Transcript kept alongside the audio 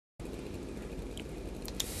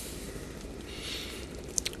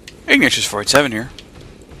Ignatius487 here.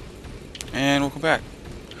 And welcome back.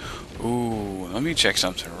 Ooh, let me check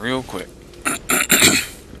something real quick.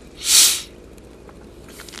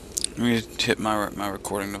 Let me hit my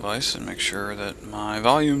recording device and make sure that my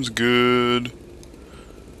volume's good.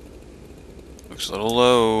 Looks a little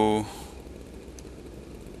low.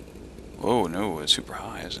 Whoa, no, it's super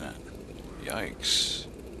high, isn't it? Yikes.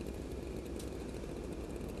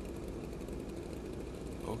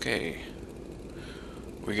 Okay.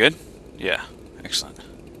 We good? Yeah, excellent.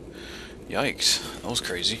 Yikes, that was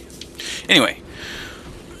crazy. Anyway,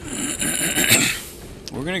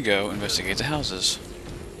 we're gonna go investigate the houses.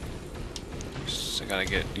 So I gotta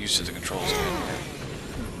get used to the controls again.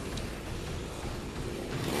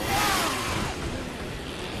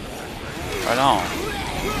 Right on.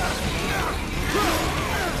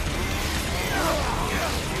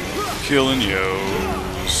 Killing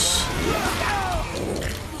yos.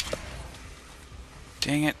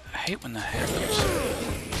 Dang it, I hate when that happens.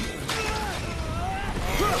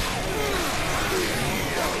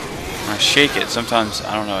 When I shake it, sometimes,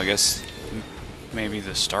 I don't know, I guess maybe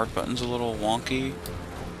the start button's a little wonky.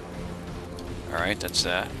 Alright, that's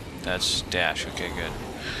that. That's dash, okay, good.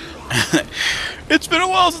 It's been a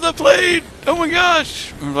while since I played! Oh my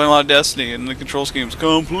gosh! I've been playing a lot of Destiny, and the control scheme's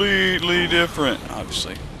completely different,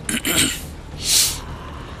 obviously.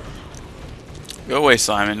 Go away,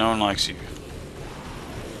 Simon, no one likes you.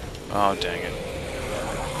 Oh, dang it.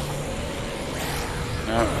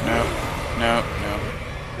 No, no, no, no.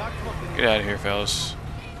 Get out of here, fellas.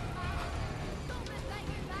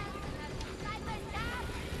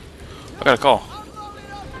 I got a call.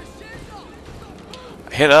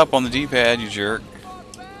 Hit up on the D-pad, you jerk.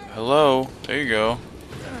 Hello. There you go.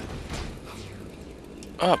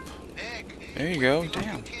 Up. There you go.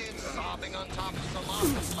 Damn.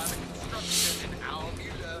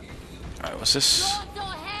 Alright, what's this?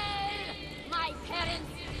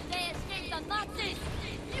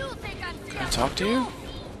 Can I talk to you?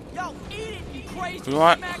 Who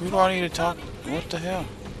do I need to talk? What the hell?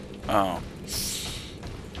 Oh.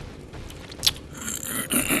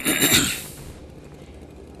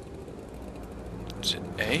 Is it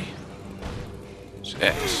A? Is it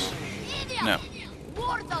X? No.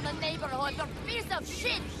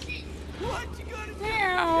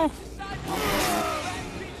 Meow.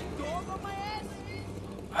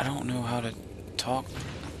 I don't know how to talk.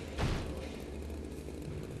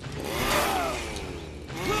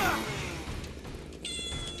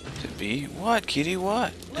 Is it B? What, kitty?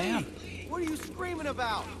 What? Damn. What are you screaming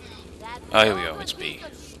about? Oh, here we go. It's B.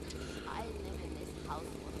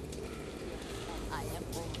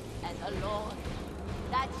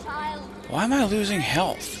 Why am I losing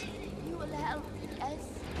health?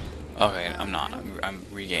 Okay, I'm not. I'm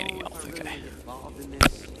regaining health. Okay.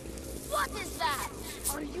 What is that?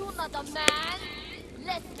 Are you not a man?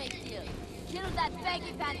 Let's make deal. Kill that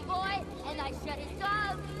baggy fat boy, and I shut his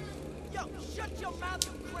dog. Yo, shut your mouth,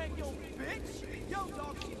 you crank, yo, bitch! Yo,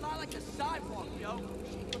 dog, she lie like a sidewalk, yo.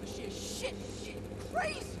 She ain't gonna share shit. Shit,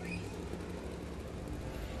 crazy.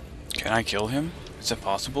 Can I kill him? Is that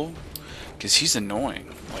possible? Because he's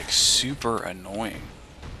annoying. Like, super annoying.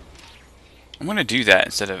 I'm gonna do that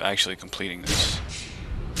instead of actually completing this.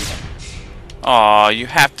 Aw, you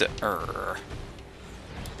have to...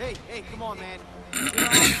 Hey, come on, man.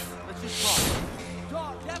 Let's just talk.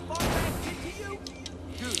 Dog, that bar back into you?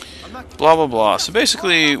 Dude, I'm not... Blah, blah, blah. So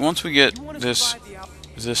basically, once we get this...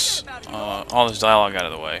 all this dialogue out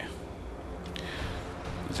of the way,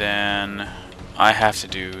 then I have to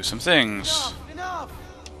do some things. Enough!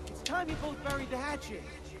 It's time you both buried the hatchet.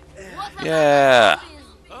 Yeah.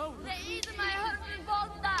 Oh,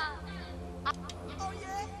 oh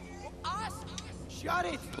yeah? Well, us? Shut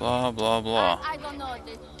it! Blah, blah, blah. I don't know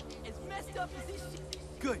this. As messed up as this shit.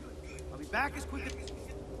 Good. I'll be back as quick as...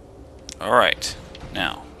 Alright.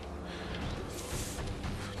 Now.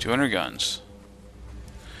 200 guns.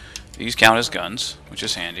 These count as guns, which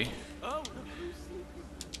is handy.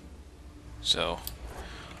 So,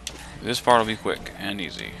 this part will be quick and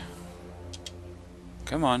easy.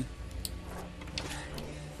 Come on.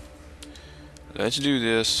 Let's do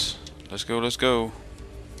this. Let's go, let's go.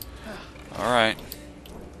 Alright.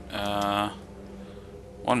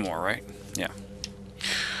 One more, right? Yeah.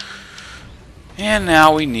 And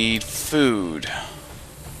now we need food.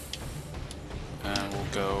 And we'll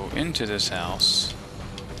go into this house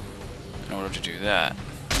in order to do that.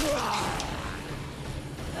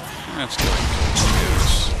 Let's go.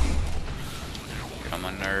 Get on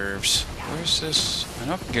my nerves. Where's this? I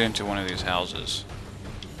know I can get into one of these houses.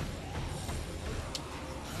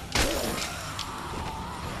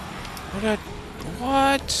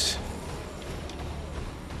 What?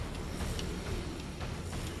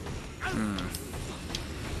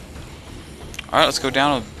 Alright, let's go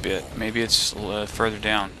down a bit. Maybe it's further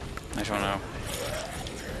down. I don't know.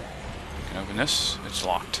 Can I open this? It's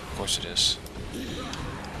locked. Of course it is.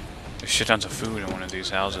 There's shit tons of food in one of these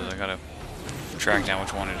houses. I gotta track down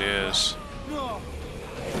which one it is.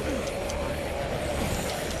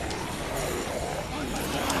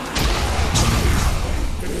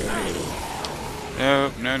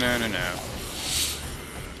 Nope, no, no, no, no.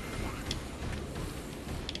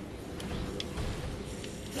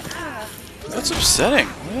 That's upsetting.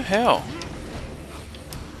 What the hell?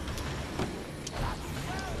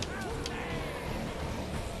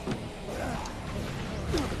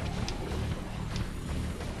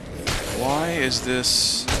 Why is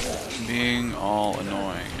this being all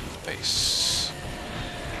annoying in the face?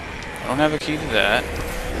 I don't have a key to that.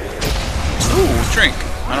 Ooh, drink.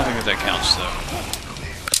 I don't think that counts though.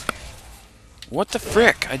 What the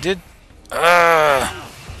frick? I did.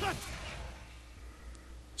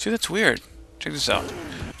 See, that's weird. Check this out.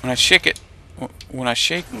 When I shake it, when I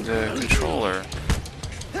shake the controller,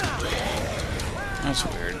 that's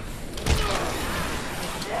weird.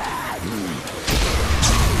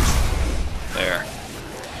 There.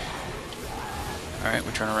 Alright,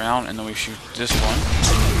 we turn around and then we shoot this one.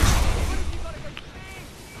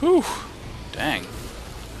 Whew. Dang.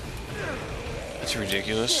 That's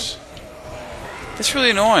ridiculous. It's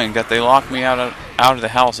really annoying that they lock me out of the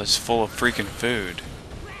house that's full of freaking food.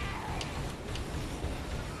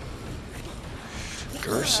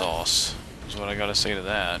 Grr sauce is what I gotta say to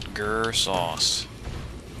that. Grr sauce.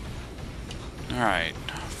 Alright,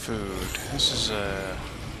 food. This is a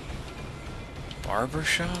barber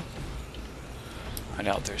shop? I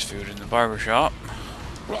doubt there's food in the barber shop.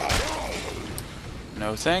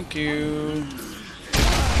 No thank you.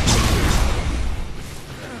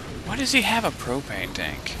 Why does he have a propane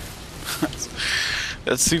tank?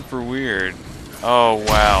 That's super weird. Oh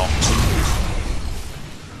wow.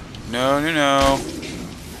 No, no, no.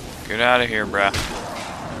 Get out of here, bruh.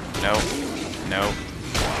 Nope. Nope.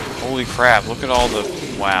 Holy crap, look at all the...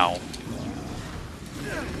 Wow.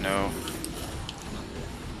 No.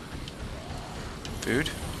 Food?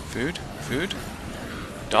 Food? Food?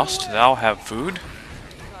 Dost thou have food?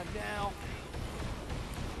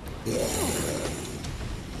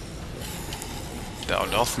 Thou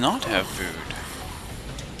dost not have food.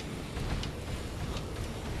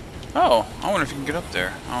 Oh, I wonder if you can get up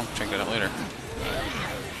there. I'll check that out later.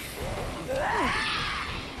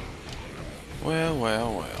 Well,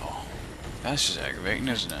 well, well. That's just aggravating,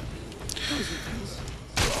 isn't it?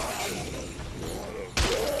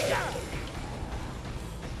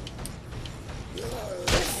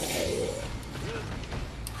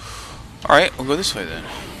 Alright, we'll go this way then.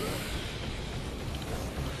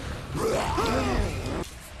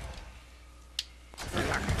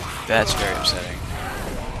 That's very upsetting.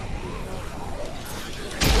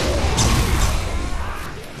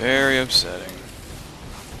 Very upsetting.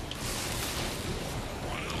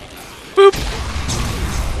 Boop!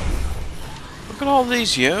 Look at all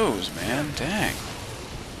these yos, man. Dang.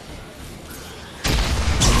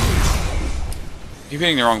 Keep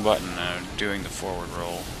hitting the wrong button, doing the forward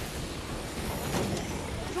roll.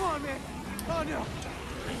 Come on, man. Oh no.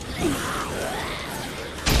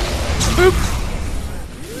 Boop!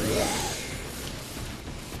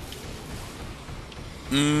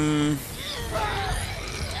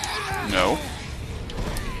 No.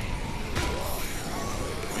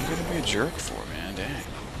 What are you gonna be a jerk for, man? Dang.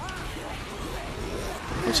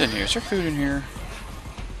 What's in here? Is there food in here?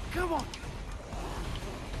 Come on.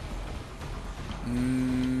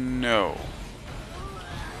 No.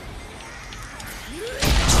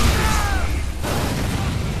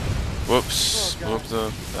 Whoops. Blew up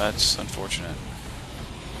the... That's unfortunate.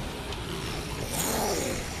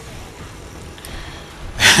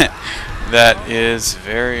 That is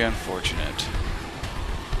very unfortunate.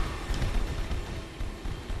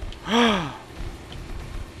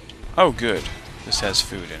 Oh, good. This has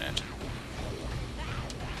food in it.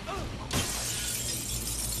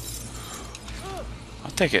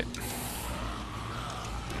 I'll take it.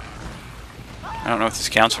 I don't know if this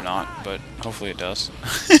counts or not, but hopefully it does.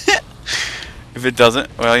 If it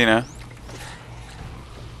doesn't, well, you know.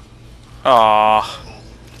 Aww.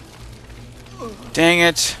 Dang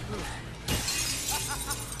it.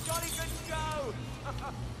 Johnny, good go.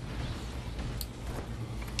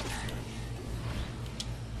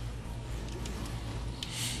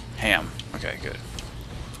 Ham. Okay, good.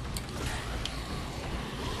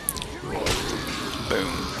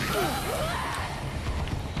 Boom.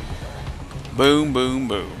 Boom, boom,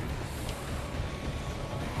 boom.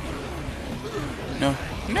 No.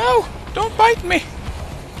 No! Don't bite me!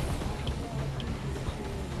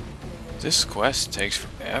 This quest takes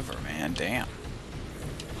forever, man. Damn.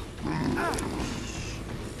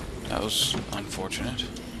 That was unfortunate.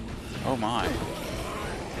 Oh my.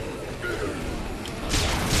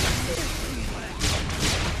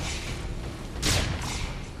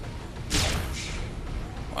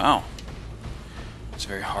 Wow. It's a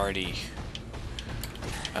very hardy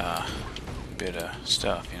bit of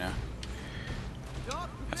stuff, you know.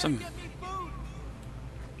 Have some.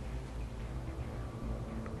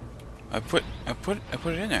 I put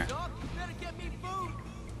it in there.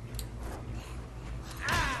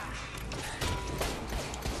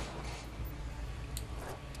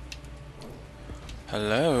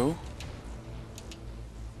 Hello?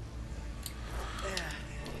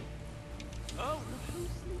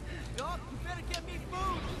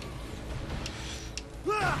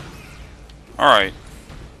 Alright.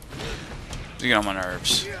 You get on my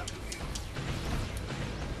nerves.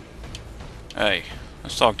 Hey,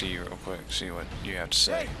 let's talk to you real quick, see what you have to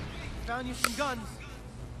say. Hey, found you some guns.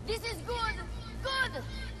 This is good. Good.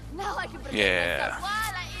 Now I can protect Yeah. myself while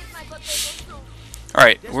I eat my potato soup.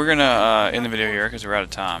 Alright, we're gonna end the video here because we're out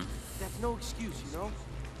of time. That's no excuse, you know?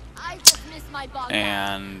 I just miss my bug.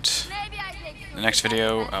 And Maybe I take the next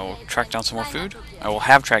video, I will track down some more food. I will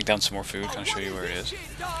have tracked down some more food, kind of show you where it is.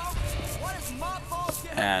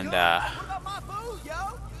 And, oh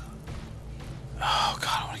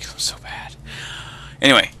god, I want to kill him so bad.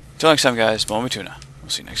 Anyway, till next time, guys, Momi Tuna. We'll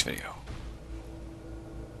see you next video.